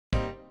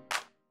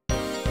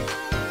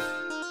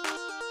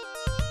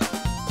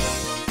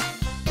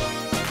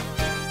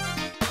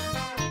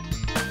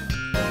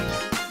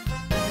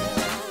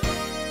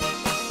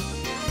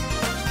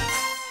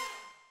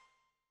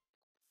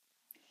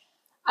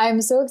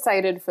I'm so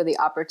excited for the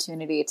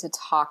opportunity to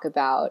talk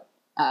about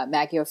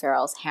Maggie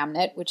O'Farrell's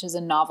Hamnet, which is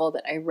a novel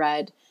that I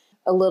read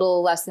a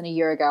little less than a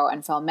year ago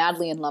and fell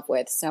madly in love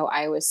with. So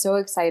I was so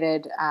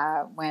excited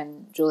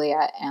when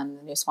Julia and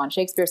the New Swan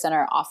Shakespeare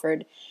Center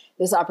offered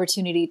this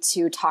opportunity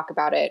to talk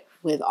about it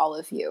with all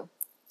of you.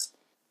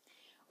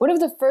 One of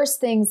the first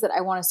things that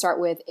I want to start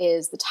with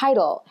is the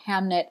title,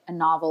 Hamnet, a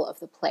Novel of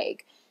the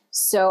Plague.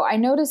 So I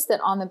noticed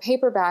that on the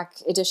paperback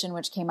edition,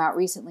 which came out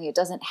recently, it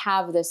doesn't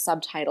have this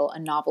subtitle, A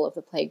Novel of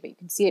the Plague, but you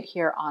can see it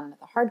here on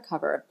the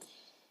hardcover.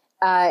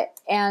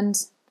 And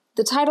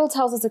the title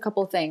tells us a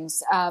couple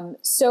things.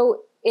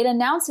 So it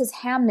announces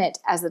Hamnet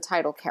as the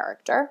title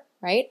character,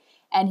 right?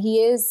 And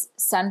he is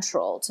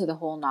central to the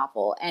whole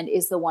novel and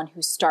is the one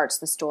who starts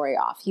the story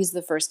off. He's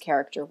the first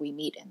character we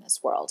meet in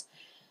this world.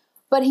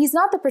 But he's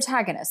not the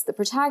protagonist. The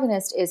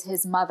protagonist is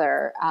his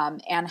mother,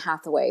 Anne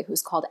Hathaway,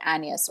 who's called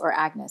Agnes or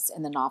Agnes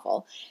in the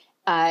novel.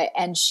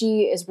 And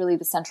she is really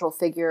the central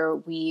figure.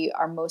 We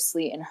are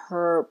mostly in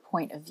her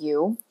point of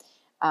view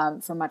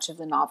for much of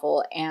the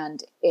novel.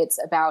 And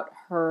it's about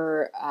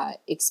her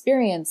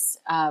experience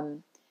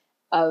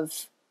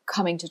of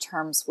coming to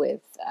terms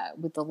with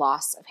the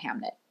loss of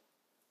Hamnet.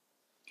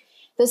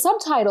 The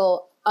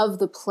subtitle of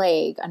the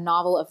plague, A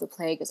Novel of the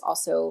Plague, is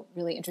also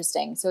really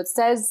interesting. So it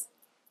says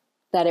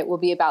that it will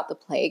be about the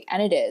plague,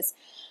 and it is.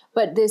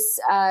 But this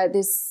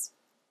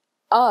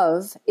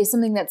of is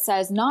something that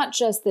says not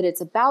just that it's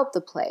about the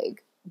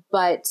plague,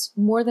 but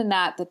more than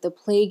that, that the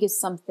plague is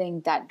something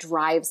that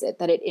drives it,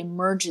 that it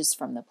emerges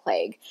from the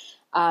plague,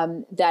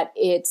 that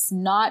it's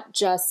not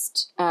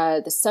just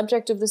the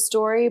subject of the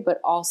story,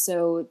 but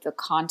also the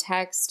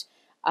context,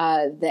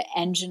 the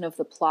engine of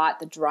the plot,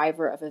 the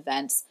driver of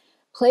events.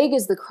 Plague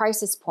is the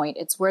crisis point.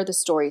 It's where the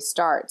story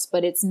starts,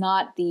 but it's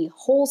not the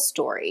whole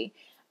story.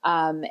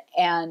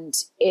 And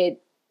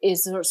it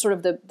is sort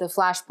of the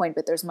flashpoint,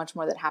 but there's much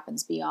more that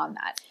happens beyond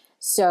that.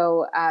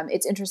 So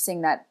it's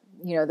interesting that,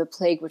 the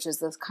plague, which is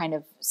this kind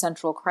of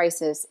central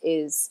crisis,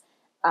 is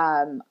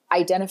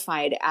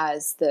identified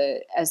as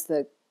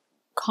the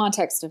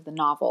context of the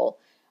novel.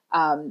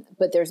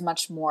 But there's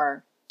much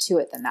more to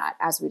it than that,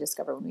 as we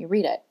discover when we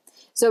read it.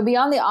 So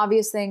beyond the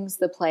obvious things,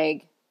 the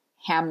plague,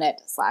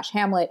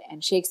 Hamnet/Hamlet,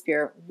 and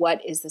Shakespeare, what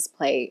is this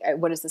play?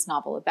 What is this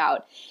novel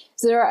about?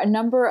 So there are a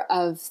number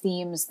of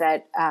themes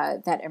that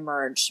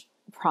emerge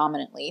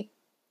prominently.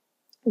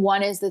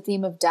 One is the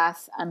theme of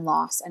death and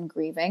loss and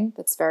grieving.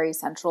 That's very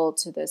central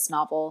to this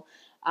novel,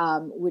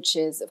 which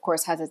is, of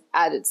course, has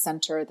at its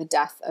center the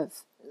death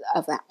of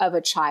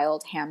a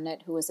child,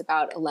 Hamnet, who was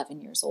about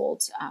 11 years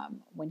old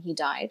when he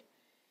died.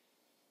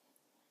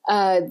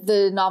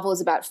 The novel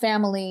is about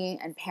family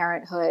and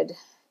parenthood.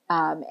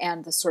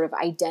 And the sort of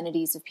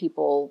identities of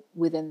people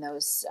within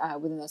those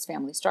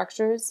family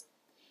structures.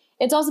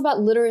 It's also about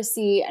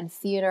literacy and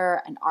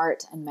theater and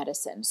art and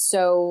medicine.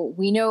 So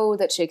we know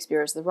that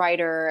Shakespeare is the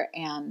writer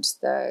and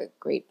the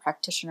great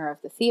practitioner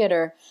of the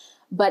theater,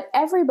 but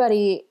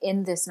everybody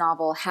in this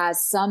novel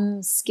has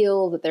some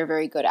skill that they're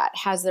very good at,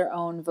 has their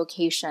own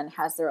vocation,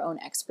 has their own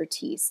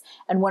expertise.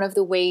 And one of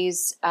the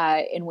ways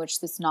in which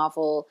this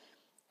novel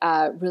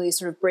really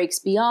sort of breaks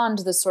beyond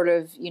the sort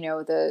of,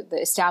 the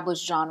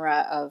established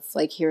genre of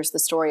like, here's the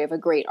story of a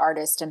great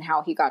artist and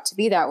how he got to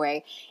be that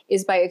way,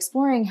 is by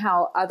exploring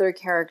how other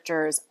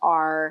characters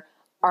are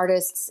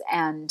artists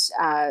and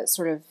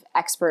sort of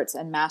experts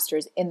and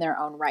masters in their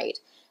own right.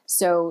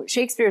 So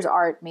Shakespeare's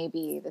art may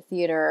be the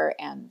theater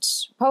and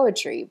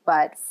poetry,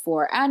 but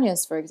for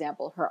Agnes, for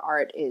example, her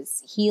art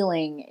is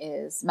healing,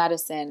 is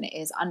medicine,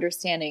 is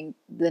understanding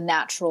the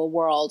natural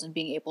world and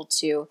being able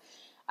to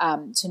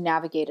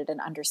navigate it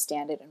and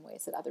understand it in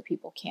ways that other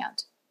people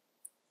can't.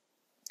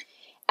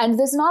 And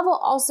this novel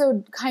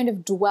also kind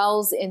of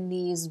dwells in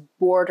these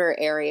border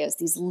areas,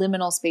 these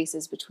liminal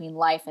spaces between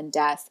life and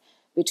death,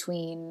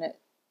 between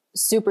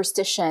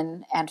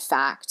superstition and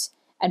fact,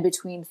 and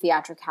between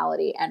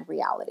theatricality and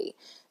reality.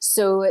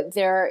 So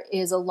there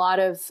is a lot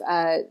of,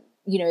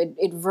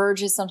 it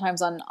verges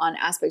sometimes on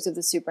aspects of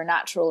the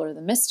supernatural or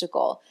the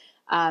mystical,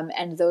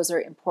 and those are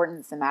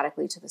important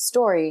thematically to the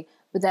story.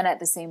 But then at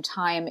the same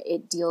time,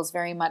 it deals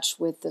very much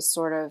with the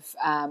sort of,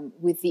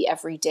 with the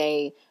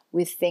everyday,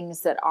 with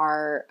things that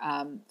are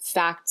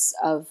facts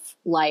of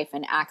life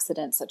and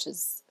accidents such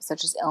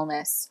as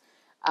illness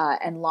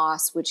and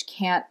loss, which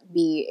can't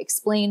be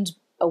explained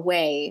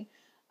away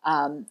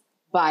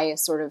by a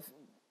sort of,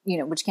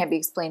 which can't be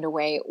explained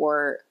away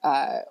or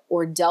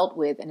dealt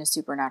with in a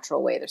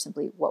supernatural way. They're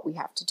simply what we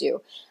have to do.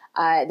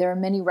 There are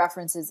many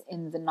references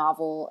in the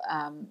novel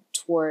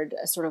toward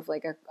a sort of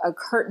like a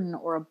curtain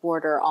or a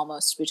border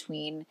almost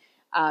between,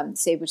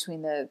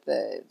 between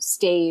the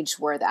stage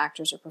where the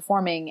actors are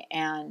performing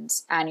and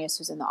Agnes,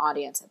 who's in the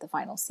audience at the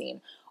final scene,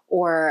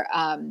 or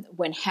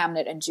when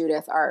Hamnet and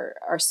Judith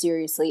are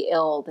seriously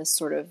ill, this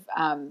sort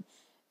of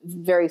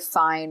very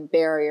fine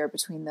barrier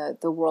between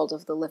the world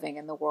of the living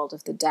and the world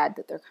of the dead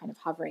that they're kind of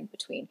hovering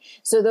between.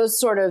 So those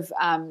sort of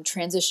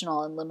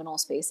transitional and liminal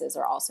spaces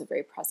are also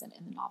very present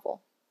in the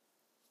novel.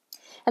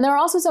 And there are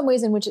also some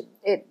ways in which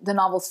the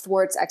novel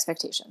thwarts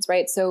expectations,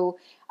 right? So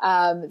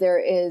there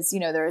is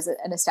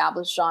an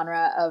established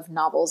genre of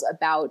novels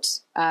about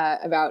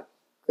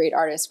great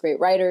artists, great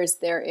writers.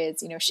 There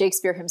is,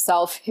 Shakespeare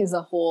himself is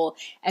a whole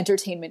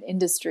entertainment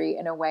industry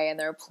in a way, and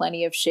there are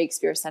plenty of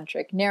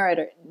Shakespeare-centric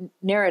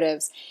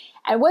narratives.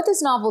 And what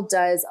this novel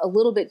does a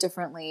little bit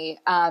differently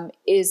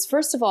is,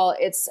 first of all,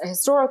 it's a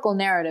historical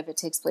narrative. It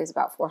takes place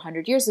about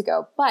 400 years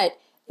ago, but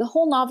the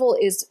whole novel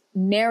is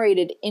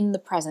narrated in the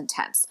present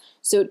tense.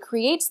 So it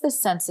creates this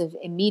sense of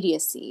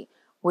immediacy,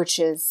 which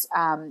is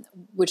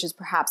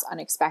perhaps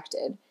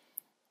unexpected.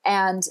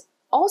 And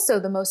also,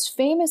 the most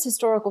famous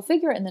historical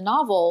figure in the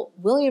novel,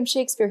 William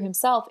Shakespeare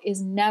himself,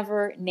 is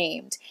never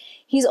named.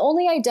 He's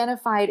only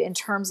identified in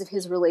terms of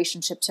his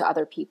relationship to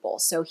other people.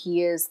 So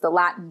he is the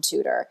Latin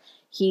tutor.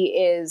 He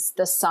is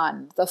the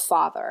son, the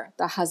father,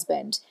 the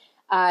husband.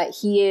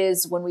 He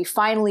is, when we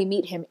finally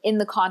meet him in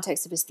the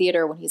context of his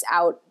theater, when he's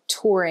out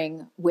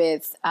touring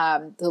with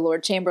the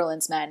Lord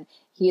Chamberlain's men,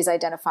 he is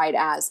identified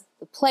as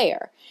the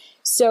player.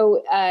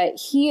 So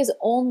he is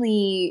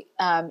only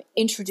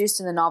introduced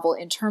in the novel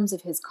in terms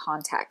of his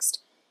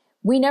context.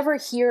 We never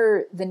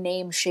hear the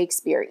name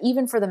Shakespeare,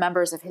 even for the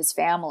members of his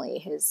family,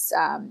 his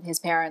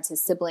parents,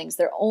 his siblings.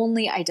 They're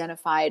only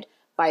identified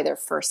by their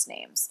first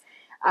names.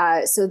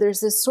 So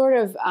there's this sort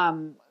of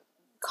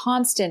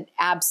constant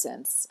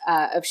absence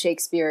of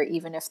Shakespeare,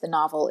 even if the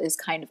novel is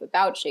kind of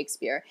about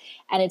Shakespeare.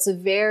 And it's a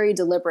very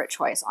deliberate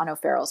choice on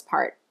O'Farrell's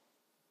part.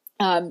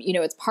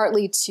 It's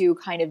partly to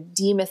kind of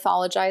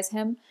demythologize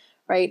him,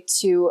 right?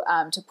 To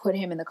put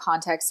him in the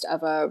context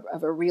of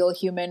a real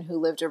human who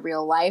lived a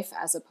real life,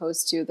 as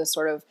opposed to the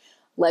sort of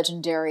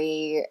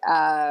legendary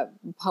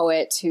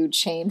poet who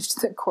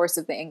changed the course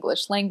of the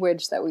English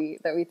language that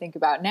we think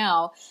about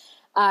now.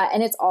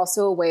 And it's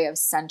also a way of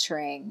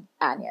centering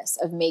Agnes,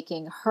 of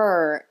making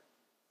her,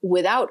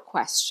 without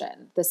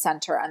question, the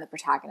center and the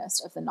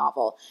protagonist of the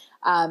novel.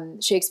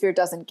 Shakespeare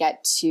doesn't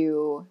get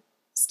to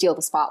steal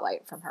the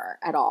spotlight from her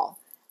at all,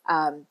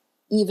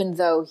 even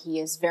though he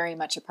is very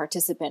much a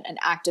participant, an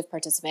active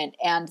participant,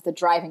 and the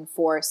driving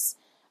force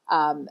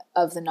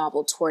of the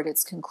novel toward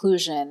its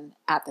conclusion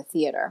at the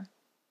theater.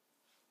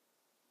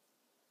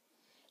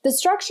 The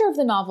structure of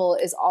the novel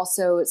is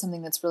also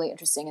something that's really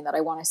interesting and that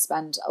I want to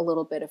spend a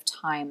little bit of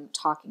time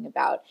talking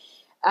about.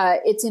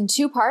 It's in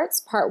two parts,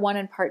 part 1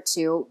 and part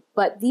 2,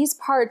 but these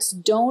parts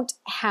don't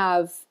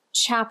have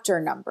chapter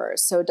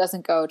numbers. So it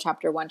doesn't go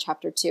chapter 1,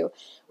 chapter 2,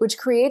 which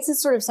creates a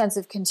sort of sense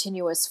of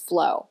continuous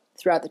flow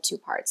throughout the two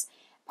parts.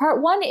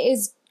 Part 1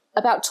 is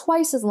about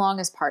twice as long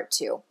as part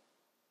 2.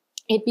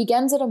 It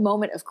begins at a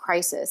moment of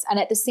crisis, and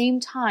at the same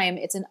time,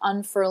 it's an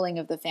unfurling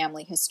of the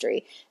family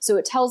history. So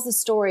it tells the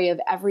story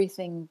of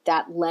everything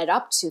that led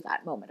up to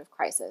that moment of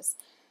crisis.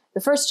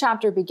 The first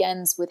chapter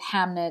begins with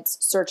Hamnet's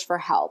search for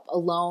help,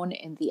 alone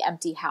in the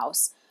empty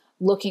house,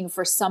 looking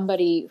for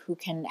somebody who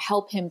can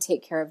help him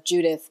take care of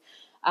Judith,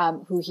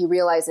 who he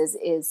realizes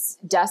is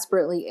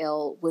desperately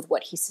ill with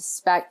what he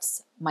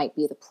suspects might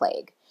be the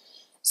plague.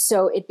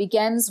 So it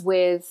begins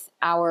with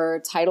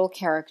our title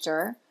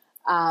character,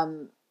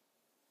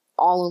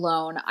 all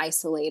alone,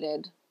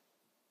 isolated,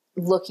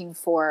 looking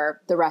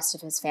for the rest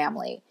of his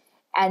family.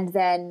 And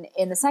then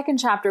in the second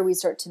chapter, we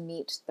start to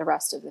meet the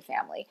rest of the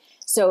family.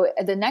 So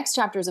the next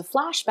chapter is a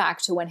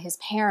flashback to when his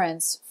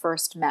parents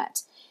first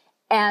met.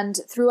 And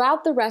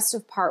throughout the rest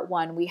of part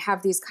 1, we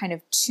have these kind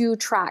of two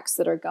tracks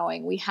that are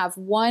going. We have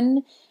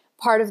one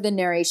part of the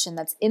narration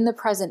that's in the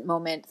present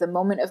moment, the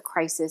moment of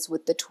crisis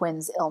with the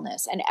twins'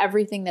 illness and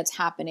everything that's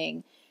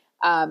happening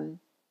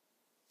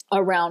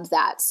around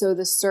that. So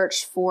the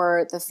search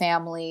for the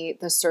family,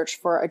 the search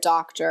for a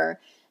doctor,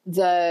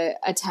 the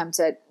attempt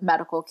at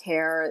medical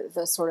care,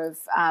 the sort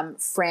of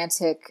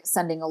frantic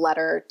sending a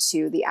letter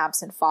to the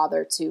absent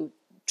father to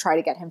try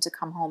to get him to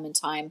come home in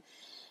time.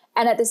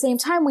 And at the same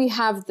time, we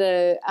have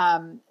the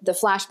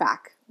flashback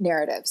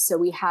narrative. So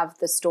we have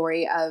the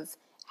story of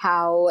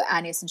how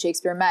Agnes and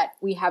Shakespeare met.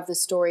 We have the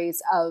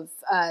stories of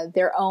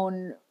their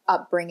own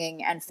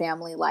upbringing and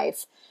family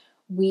life.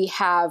 We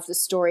have the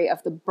story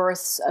of the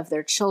births of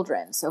their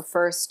children. So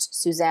first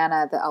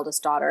Susanna, the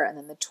eldest daughter, and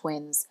then the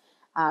twins,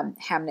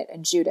 Hamnet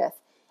and Judith.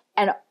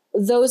 And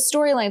those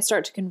storylines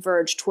start to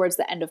converge towards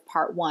the end of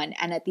part 1.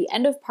 And at the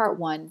end of part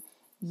 1,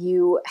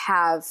 you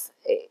have,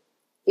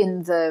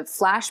 in the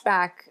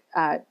flashback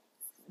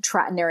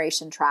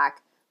narration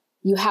track,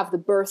 you have the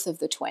birth of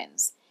the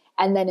twins.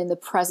 And then in the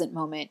present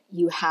moment,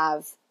 you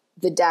have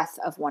the death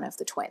of one of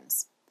the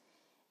twins.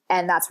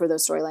 And that's where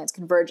those storylines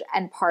converge,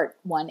 and part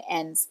 1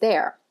 ends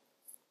there.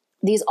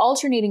 These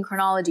alternating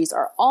chronologies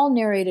are all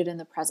narrated in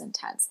the present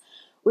tense,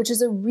 which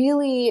is a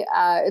really,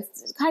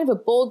 it's kind of a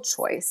bold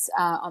choice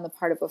on the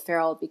part of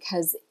O'Farrell,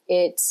 because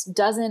it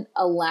doesn't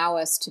allow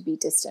us to be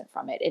distant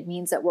from it. It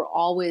means that we're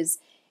always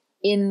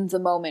in the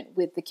moment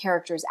with the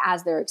characters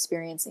as they're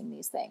experiencing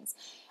these things.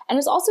 And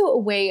it's also a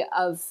way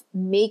of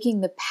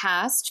making the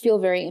past feel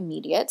very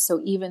immediate.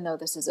 So even though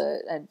this is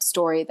a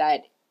story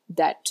that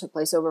took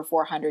place over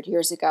 400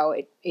 years ago,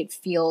 it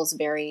feels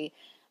very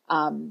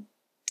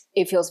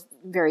it feels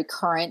very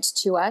current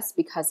to us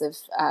because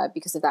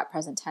of that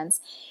present tense.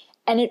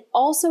 And it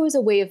also is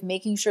a way of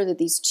making sure that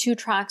these two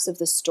tracks of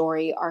the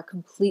story are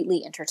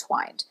completely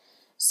intertwined.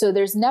 So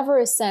there's never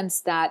a sense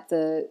that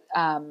the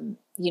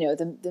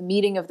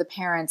meeting of the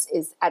parents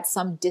is at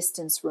some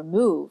distance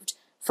removed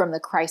from the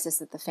crisis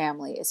that the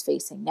family is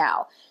facing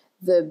now.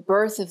 The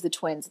birth of the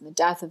twins and the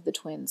death of the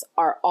twins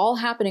are all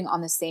happening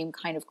on the same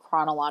kind of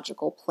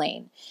chronological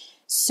plane.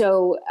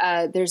 So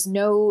there's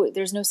no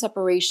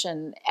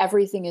separation.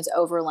 Everything is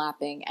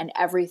overlapping and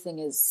everything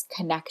is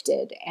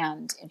connected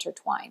and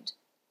intertwined.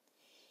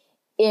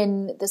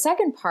 In the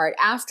second part,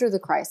 after the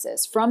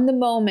crisis, from the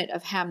moment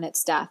of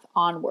Hamnet's death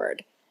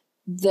onward,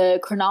 the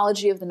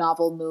chronology of the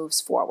novel moves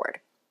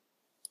forward.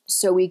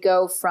 So we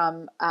go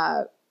from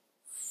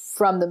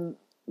the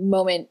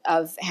moment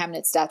of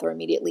Hamnet's death, or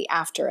immediately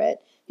after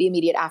it, the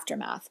immediate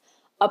aftermath,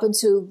 up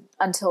until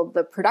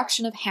the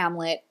production of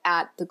Hamlet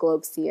at the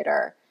Globe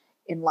Theatre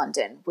in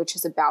London, which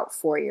is about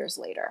 4 years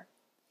later.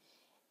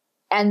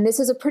 And this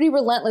is a pretty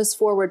relentless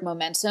forward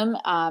momentum.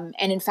 And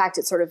in fact,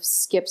 it sort of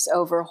skips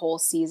over whole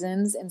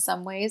seasons in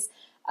some ways.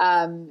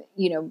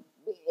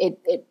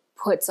 It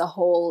puts a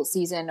whole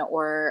season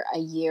or a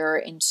year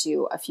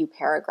into a few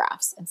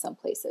paragraphs in some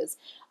places,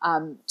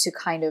 to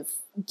kind of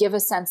give a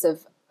sense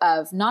of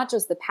not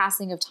just the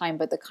passing of time,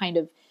 but the kind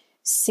of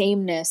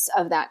sameness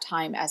of that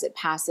time as it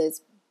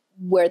passes,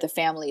 where the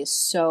family is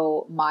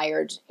so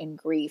mired in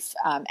grief.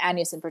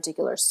 Agnes in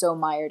particular is so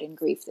mired in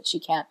grief that she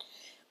can't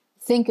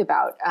think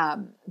about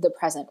the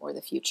present or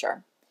the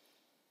future.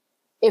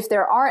 If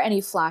there are any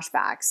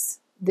flashbacks,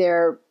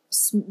 they're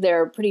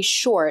pretty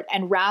short,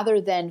 and rather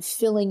than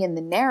filling in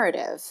the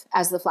narrative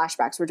as the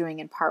flashbacks were doing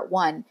in part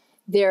one,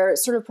 they're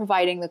sort of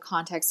providing the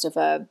context of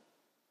a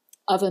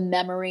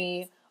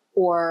memory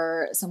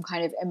or some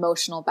kind of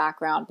emotional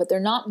background, but they're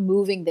not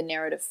moving the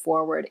narrative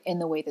forward in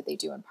the way that they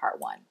do in part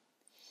one.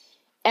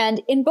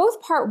 And in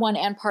both part one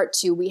and part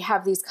two, we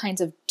have these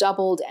kinds of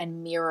doubled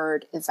and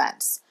mirrored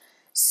events.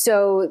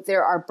 So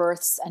there are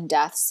births and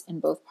deaths in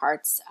both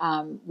parts.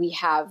 We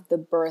have the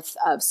birth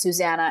of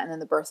Susanna and then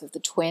the birth of the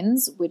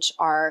twins, which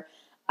are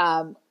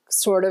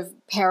sort of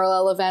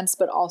parallel events,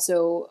 but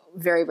also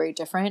very, very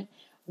different.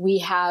 We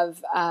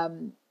have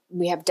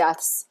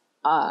deaths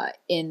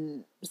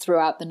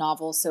throughout the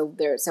novel. So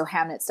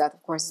Hamnet's death,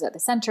 of course, is at the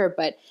center,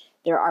 but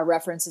there are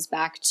references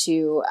back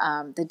to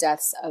the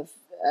deaths of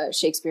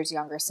Shakespeare's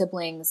younger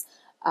siblings,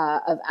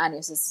 of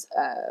Agnes's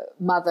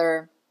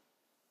mother,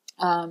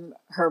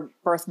 her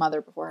birth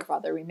mother before her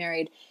father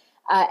remarried.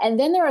 And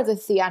then there are the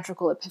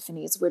theatrical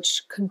epiphanies,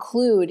 which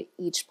conclude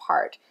each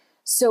part.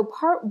 So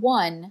part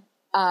one,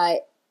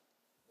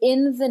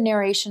 in the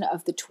narration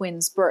of the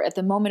twins' birth, at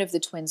the moment of the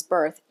twins'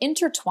 birth,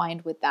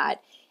 intertwined with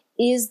that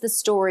is the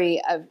story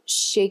of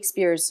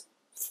Shakespeare's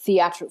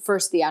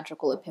first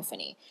theatrical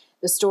epiphany.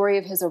 The story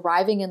of his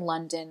arriving in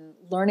London,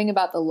 learning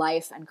about the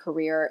life and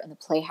career in the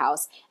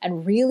playhouse,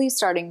 and really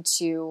starting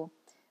to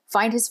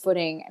find his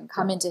footing and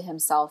come into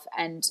himself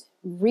and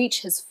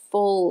reach his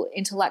full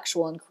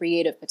intellectual and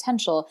creative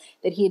potential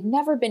that he had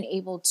never been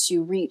able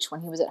to reach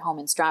when he was at home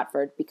in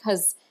Stratford,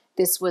 because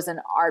this was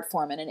an art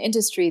form and an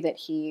industry that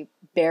he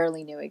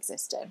barely knew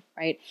existed,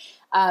 right?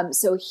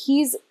 So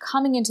he's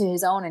coming into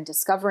his own and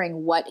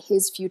discovering what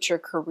his future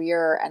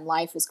career and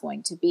life is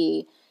going to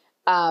be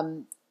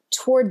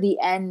toward the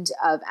end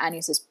of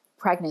Agnes's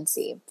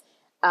pregnancy.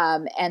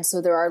 And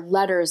so there are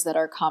letters that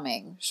are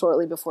coming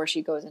shortly before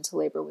she goes into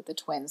labor with the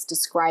twins,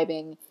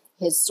 describing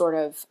his sort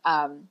of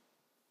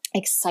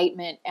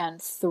excitement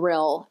and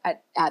thrill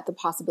at the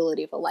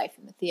possibility of a life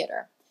in the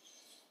theater.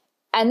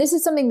 And this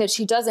is something that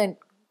she doesn't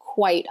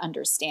quite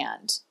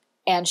understand.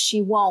 And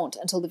she won't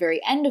until the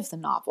very end of the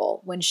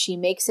novel, when she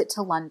makes it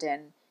to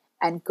London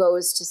and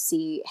goes to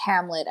see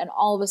Hamlet, and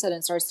all of a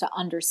sudden starts to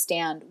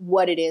understand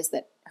what it is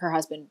that her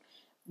husband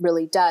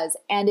really does,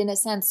 and in a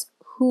sense,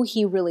 who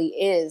he really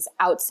is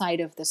outside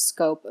of the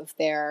scope of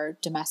their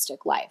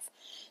domestic life.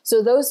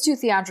 So those two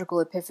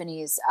theatrical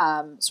epiphanies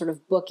sort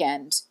of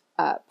bookend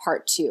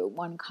part two.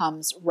 One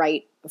comes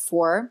right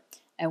before,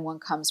 and one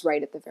comes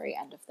right at the very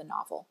end of the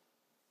novel.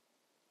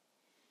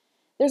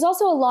 There's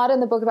also a lot in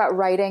the book about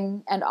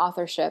writing and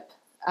authorship,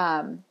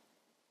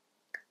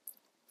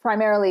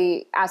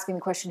 primarily asking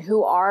the question,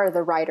 who are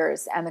the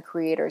writers and the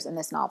creators in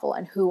this novel,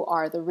 and who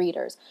are the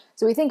readers?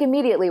 So we think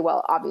immediately,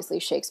 well,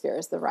 obviously Shakespeare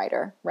is the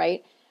writer,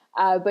 right?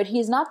 But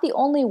he's not the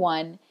only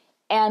one,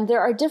 and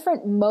there are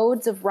different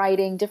modes of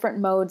writing, different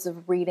modes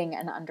of reading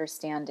and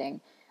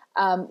understanding.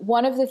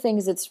 One of the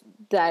things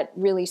that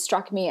really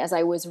struck me as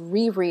I was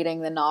rereading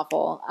the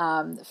novel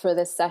for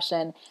this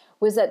session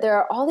was that there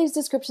are all these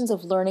descriptions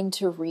of learning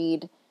to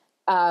read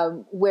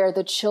where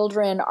the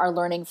children are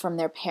learning from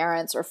their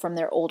parents or from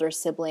their older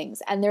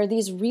siblings. And there are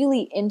these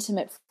really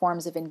intimate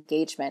forms of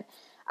engagement,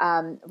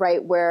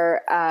 right,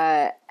 where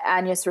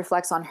Agnes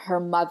reflects on her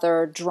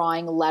mother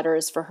drawing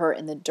letters for her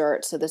in the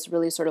dirt. So this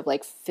really sort of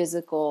like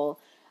physical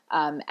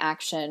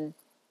action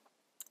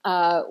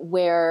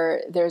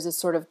where there's a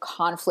sort of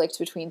conflict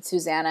between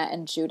Susanna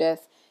and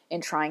Judith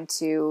in trying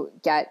to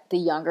get the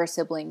younger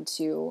sibling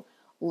to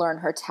learn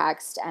her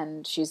text,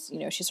 and she's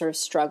sort of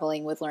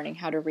struggling with learning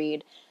how to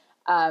read.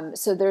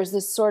 So there's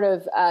this sort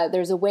of,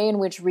 there's a way in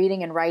which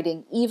reading and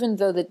writing, even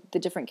though the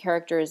different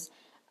characters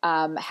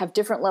have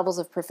different levels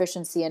of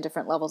proficiency and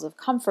different levels of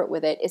comfort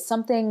with it, is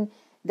something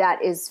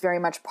that is very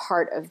much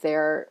part of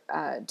their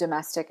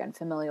domestic and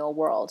familial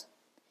world.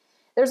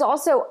 There's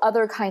also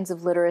other kinds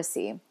of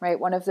literacy, right?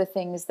 One of the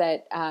things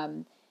that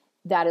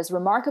that is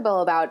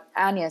remarkable about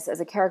Agnes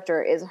as a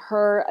character is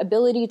her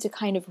ability to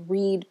kind of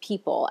read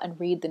people and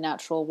read the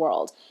natural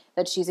world,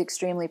 that she's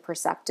extremely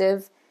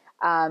perceptive.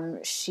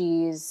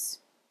 She's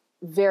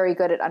very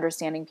good at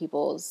understanding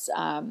people's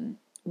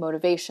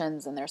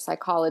motivations and their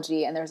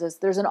psychology. And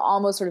there's an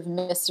almost sort of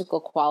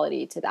mystical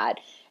quality to that.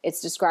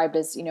 It's described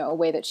as, a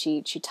way that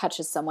she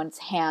touches someone's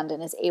hand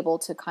and is able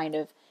to kind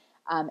of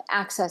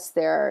access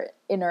their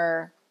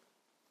inner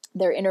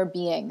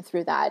being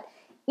through that.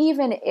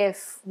 Even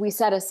if we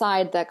set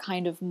aside that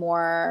kind of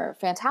more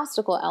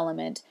fantastical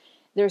element,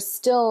 there's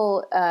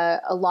still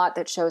a lot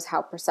that shows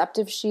how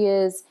perceptive she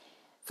is.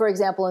 For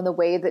example, in the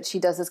way that she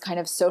does this kind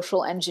of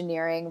social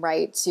engineering,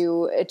 right,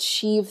 to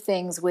achieve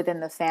things within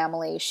the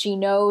family. She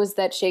knows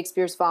that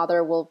Shakespeare's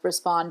father will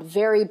respond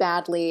very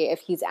badly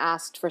if he's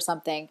asked for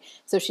something.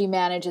 So she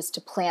manages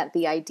to plant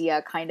the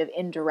idea kind of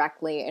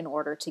indirectly in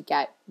order to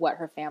get what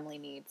her family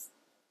needs.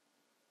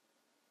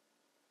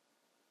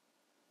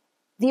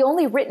 The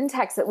only written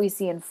text that we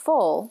see in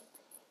full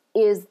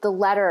is the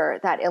letter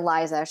that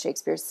Eliza,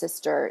 Shakespeare's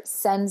sister,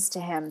 sends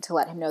to him to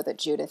let him know that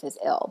Judith is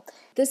ill.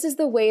 This is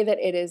the way that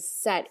it is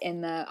set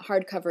in the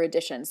hardcover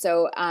edition.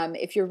 So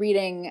if you're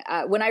reading,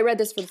 when I read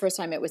this for the first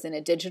time, it was in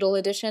a digital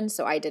edition,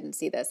 so I didn't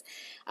see this.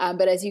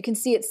 But as you can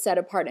see, it's set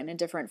apart in a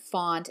different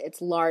font.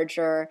 It's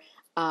larger.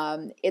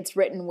 It's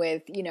written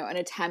with, an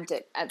attempt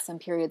at some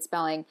period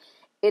spelling.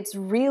 It's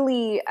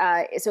really,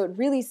 so it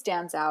really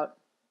stands out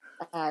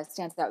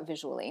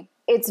visually.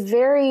 It's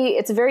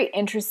a very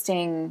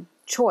interesting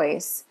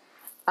choice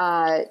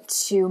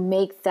to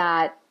make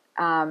that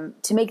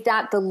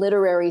the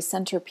literary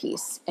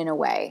centerpiece in a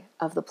way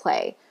of the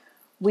play.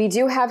 We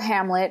do have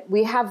Hamlet.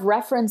 We have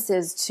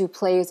references to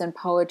plays and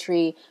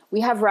poetry.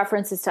 We have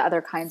references to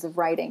other kinds of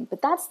writing,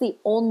 but that's the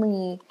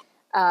only,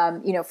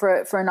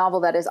 for a novel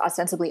that is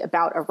ostensibly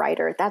about a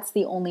writer, that's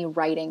the only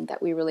writing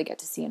that we really get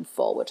to see in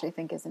full, which I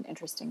think is an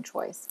interesting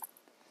choice.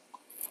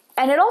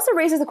 And it also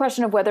raises the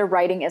question of whether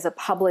writing is a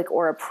public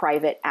or a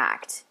private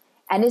act.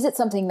 And is it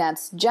something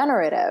that's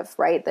generative,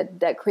 right,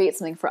 that creates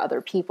something for other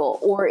people,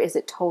 or is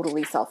it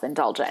totally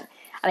self-indulgent?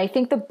 And I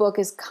think the book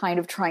is kind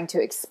of trying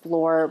to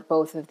explore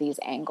both of these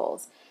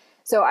angles.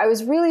 So I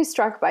was really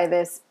struck by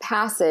this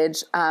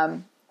passage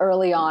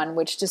early on,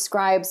 which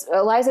describes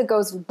Eliza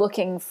goes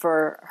looking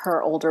for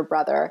her older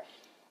brother,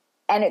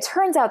 and it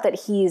turns out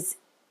that he's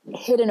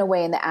hidden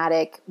away in the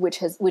attic, which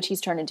he's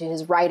turned into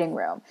his writing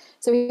room.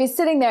 So he's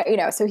sitting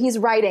there, so he's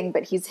writing,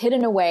 but he's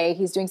hidden away.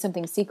 He's doing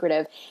something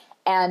secretive.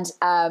 And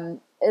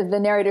the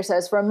narrator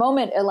says, for a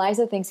moment,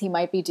 Eliza thinks he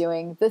might be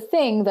doing the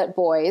thing that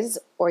boys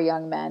or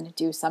young men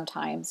do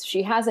sometimes.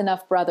 She has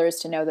enough brothers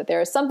to know that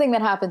there is something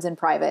that happens in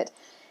private,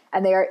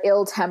 and they are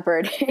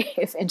ill-tempered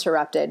if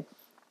interrupted.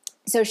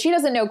 So she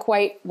doesn't know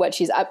quite what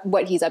he's up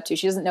to.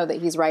 She doesn't know that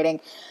he's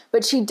writing,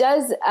 but she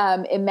does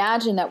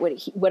imagine that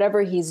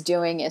whatever he's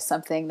doing is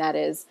something that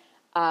is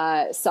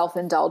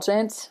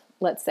self-indulgent.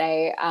 Let's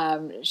say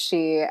not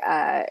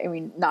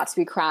to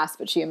be crass,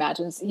 but she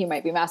imagines he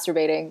might be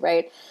masturbating,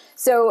 right?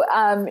 So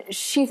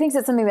she thinks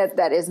it's something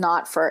that is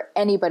not for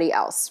anybody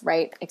else,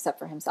 right, except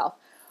for himself.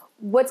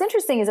 What's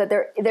interesting is that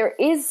there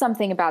is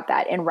something about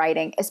that in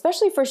writing,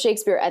 especially for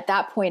Shakespeare at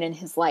that point in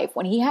his life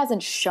when he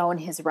hasn't shown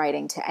his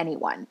writing to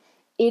anyone.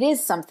 It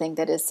is something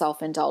that is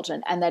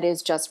self-indulgent and that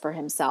is just for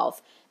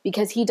himself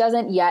because he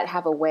doesn't yet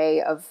have a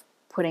way of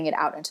putting it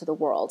out into the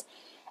world.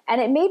 And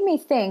it made me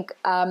think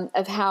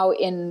of how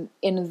in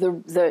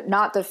the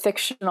not the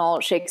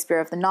fictional Shakespeare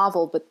of the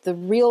novel, but the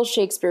real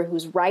Shakespeare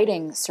whose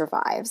writing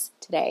survives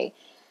today,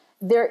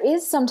 there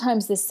is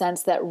sometimes this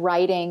sense that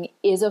writing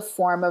is a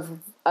form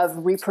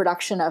of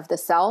reproduction of the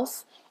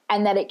self,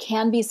 and that it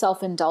can be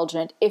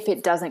self-indulgent if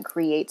it doesn't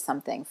create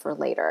something for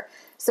later.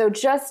 So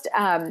just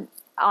on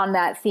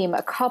that theme,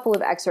 a couple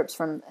of excerpts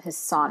from his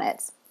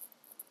sonnets.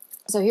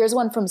 So here's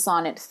one from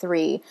Sonnet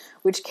 3,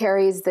 which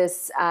carries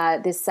this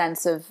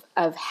sense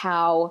of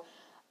how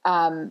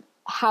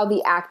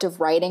the act of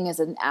writing is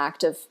an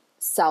act of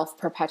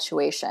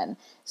self-perpetuation.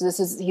 So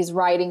he's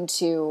writing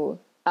to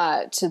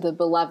the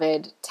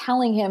beloved,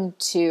 telling him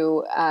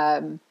to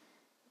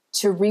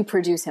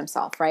reproduce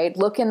himself, right?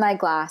 Look in thy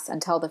glass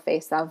and tell the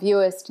face thou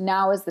viewest.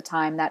 Now is the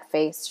time that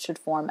face should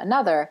form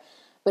another.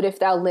 But if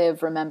thou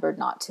live, remembered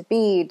not to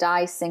be,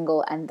 die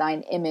single, and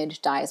thine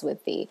image dies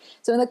with thee.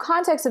 So in the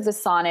context of the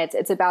sonnets,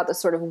 it's about the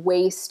sort of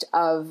waste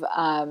of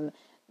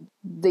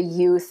the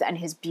youth and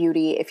his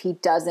beauty if he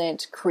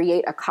doesn't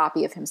create a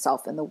copy of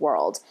himself in the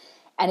world.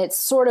 And it's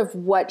sort of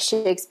what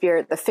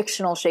Shakespeare, the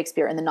fictional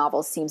Shakespeare in the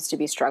novel, seems to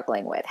be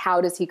struggling with. How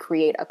does he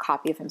create a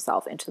copy of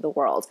himself into the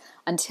world?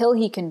 Until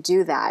he can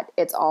do that,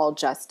 it's all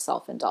just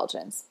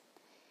self-indulgence.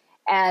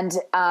 And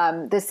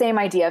the same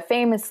idea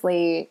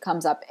famously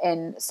comes up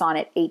in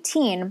Sonnet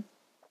 18,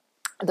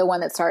 the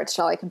one that starts,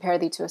 "Shall I compare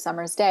thee to a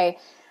summer's day,"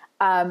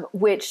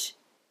 which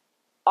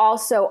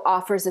also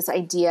offers this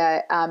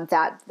idea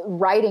that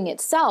writing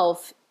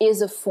itself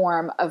is a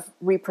form of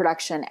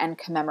reproduction and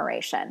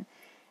commemoration.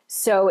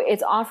 So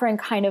it's offering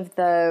kind of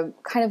the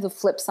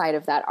flip side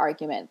of that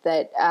argument,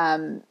 that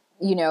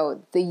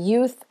the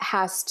youth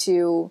has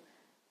to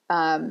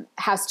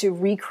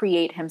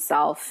recreate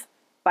himself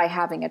by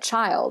having a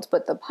child,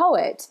 but the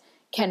poet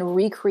can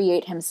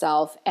recreate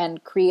himself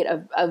and create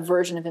a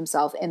version of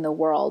himself in the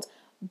world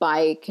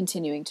by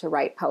continuing to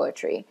write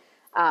poetry,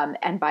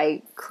 and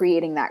by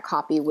creating that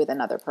copy with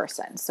another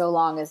person. "So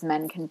long as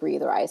men can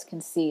breathe or eyes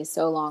can see,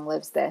 so long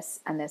lives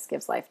this, and this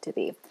gives life to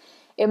thee."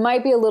 It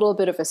might be a little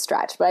bit of a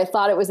stretch, but I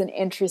thought it was an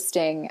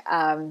interesting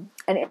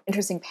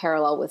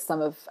parallel with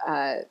some of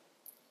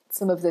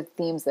the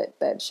themes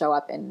that show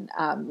up in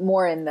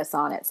more in the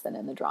sonnets than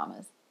in the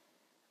dramas.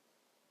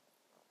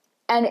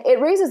 And it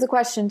raises the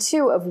question,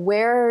 too, of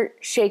where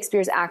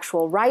Shakespeare's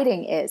actual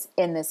writing is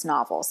in this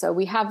novel. So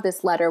we have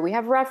this letter, we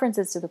have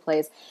references to the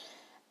plays,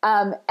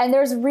 and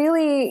there's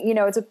really,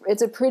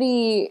 it's a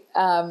pretty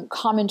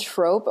common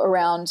trope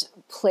around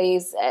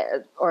plays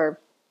or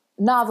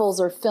novels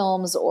or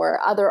films or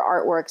other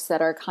artworks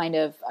that are kind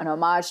of an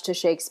homage to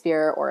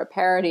Shakespeare or a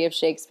parody of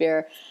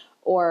Shakespeare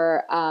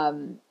or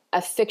a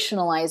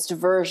fictionalized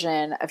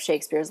version of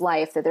Shakespeare's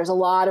life, that there's a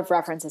lot of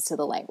references to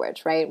the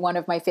language, right? One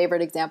of my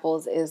favorite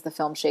examples is the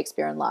film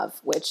Shakespeare in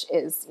Love, which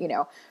is,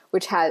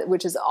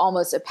 which is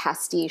almost a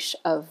pastiche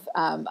of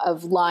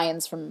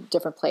lines from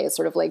different plays,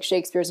 sort of like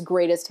Shakespeare's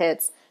greatest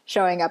hits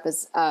showing up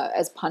as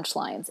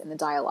punchlines in the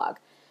dialogue.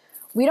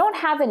 We don't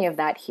have any of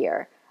that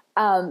here.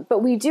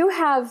 But we do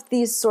have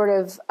these sort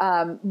of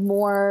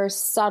more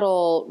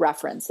subtle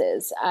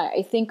references.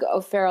 I think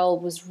O'Farrell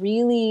was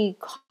really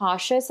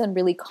cautious and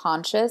really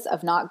conscious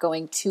of not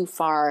going too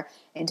far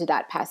into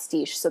that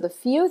pastiche. So the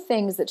few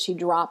things that she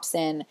drops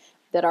in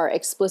that are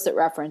explicit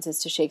references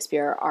to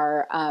Shakespeare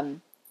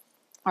are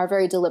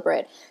very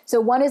deliberate.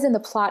 So one is in the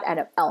plot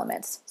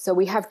elements. So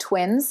we have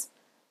twins,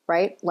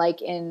 right,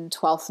 like in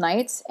Twelfth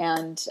Night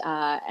and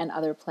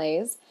other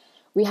plays.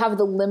 We have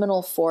the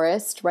liminal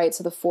forest, right?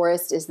 So the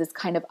forest is this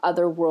kind of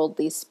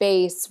otherworldly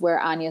space where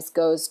Agnes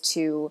goes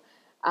to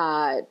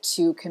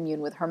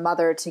commune with her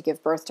mother, to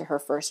give birth to her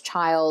first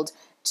child,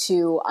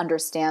 to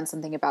understand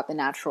something about the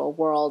natural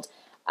world.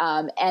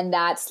 And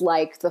that's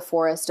like the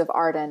forest of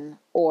Arden,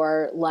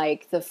 or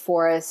like the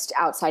forest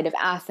outside of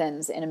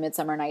Athens in A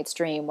Midsummer Night's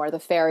Dream, where the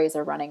fairies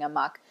are running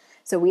amok.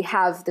 So we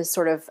have this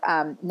sort of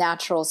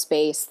natural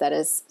space that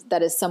is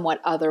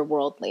somewhat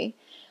otherworldly.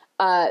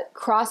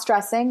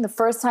 Cross-dressing, the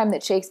first time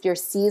that Shakespeare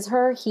sees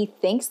her, he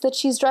thinks that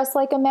she's dressed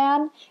like a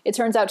man. It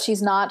turns out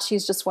she's not.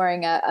 She's just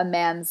wearing a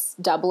man's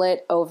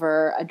doublet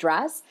over a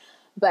dress.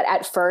 But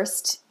at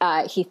first,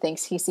 he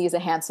thinks he sees a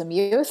handsome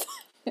youth,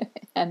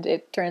 and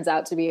it turns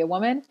out to be a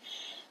woman.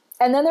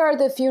 And then there are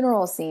the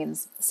funeral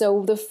scenes.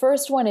 So the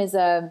first one is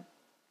a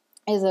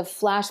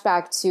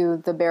flashback to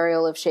the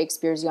burial of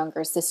Shakespeare's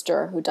younger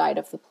sister who died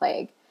of the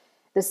plague.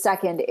 The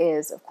second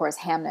is, of course,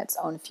 Hamnet's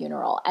own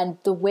funeral. And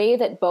the way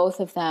that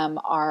both of them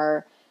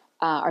are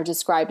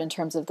described in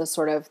terms of the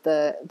sort of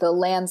the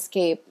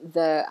landscape,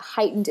 the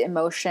heightened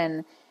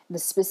emotion, the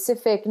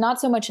specific,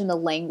 not so much in the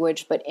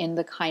language, but in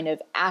the kind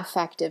of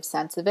affective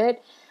sense of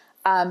it,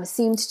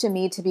 seemed to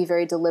me to be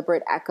very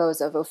deliberate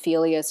echoes of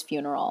Ophelia's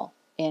funeral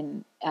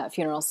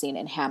scene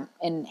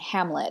in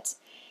Hamlet.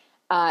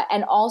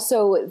 And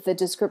also the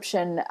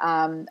description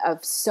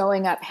of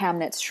sewing up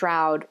Hamnet's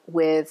shroud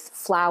with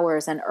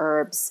flowers and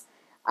herbs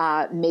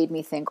made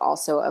me think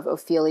also of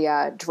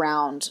Ophelia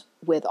drowned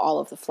with all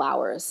of the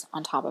flowers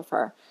on top of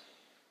her.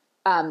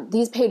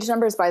 These page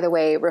numbers, by the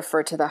way,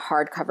 refer to the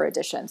hardcover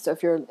edition. So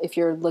if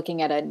you're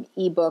looking at an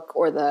ebook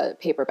or the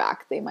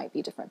paperback, they might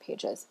be different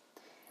pages.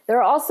 There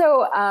are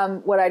also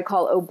what I'd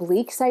call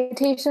oblique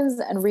citations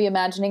and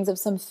reimaginings of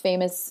some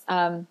famous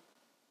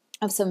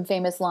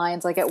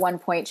lines. Like at one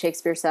point,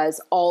 Shakespeare says,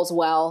 "All's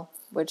well,"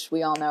 which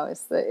we all know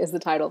is the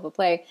title of the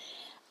play.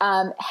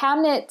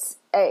 Hamnet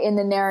in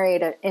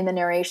the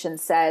narration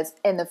says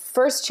in the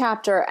first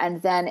chapter,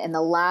 and then in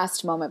the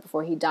last moment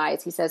before he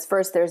dies, he says,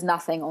 "First there's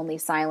nothing, only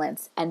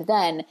silence, and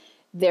then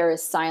there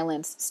is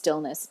silence,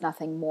 stillness,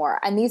 nothing more."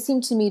 And these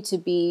seem to me to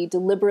be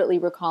deliberately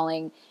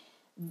recalling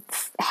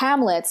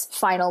Hamlet's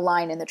final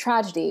line in the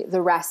tragedy,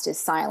 "The rest is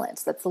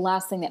silence." That's the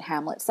last thing that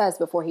Hamlet says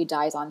before he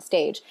dies on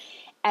stage.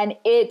 And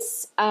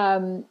it's,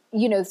 so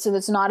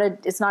it's not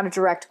a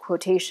direct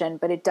quotation,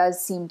 but it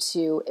does seem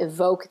to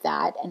evoke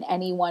that. And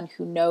anyone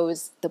who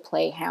knows the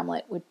play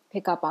Hamlet would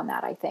pick up on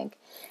that, I think.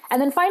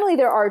 And then finally,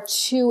 there are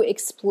two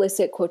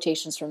explicit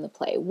quotations from the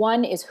play.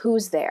 One is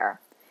 "Who's there?"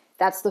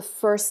 That's the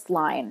first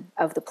line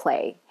of the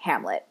play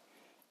Hamlet.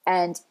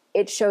 And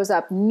it shows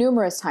up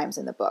numerous times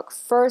in the book.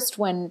 First,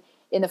 in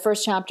the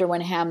first chapter,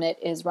 when Hamnet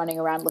is running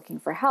around looking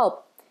for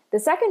help. The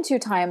second two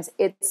times,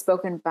 it's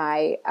spoken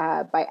by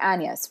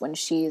Agnes when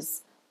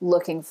she's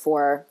looking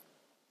for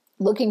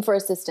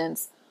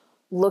assistance,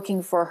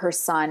 looking for her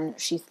son.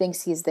 She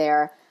thinks he's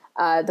there.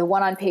 The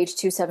one on page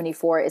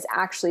 274 is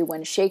actually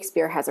when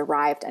Shakespeare has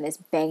arrived and is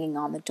banging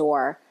on the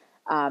door,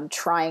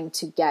 trying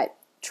to get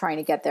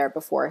there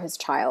before his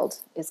child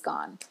is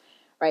gone.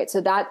 Right.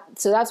 So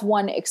that's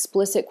one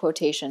explicit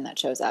quotation that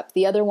shows up.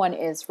 The other one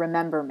is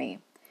 "Remember me,"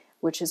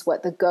 which is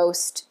what the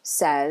ghost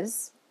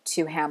says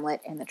to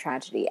Hamlet in the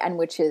tragedy, and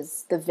which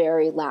is the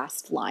very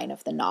last line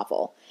of the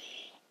novel.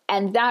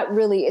 And that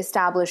really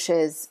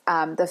establishes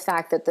the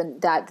fact that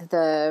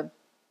the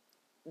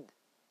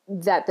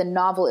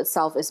novel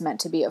itself is meant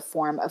to be a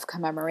form of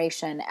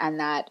commemoration, and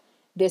that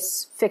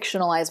this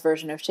fictionalized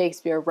version of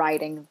Shakespeare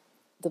writing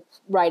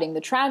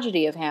the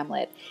tragedy of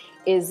Hamlet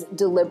is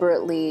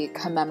deliberately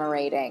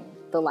commemorating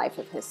the life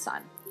of his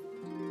son.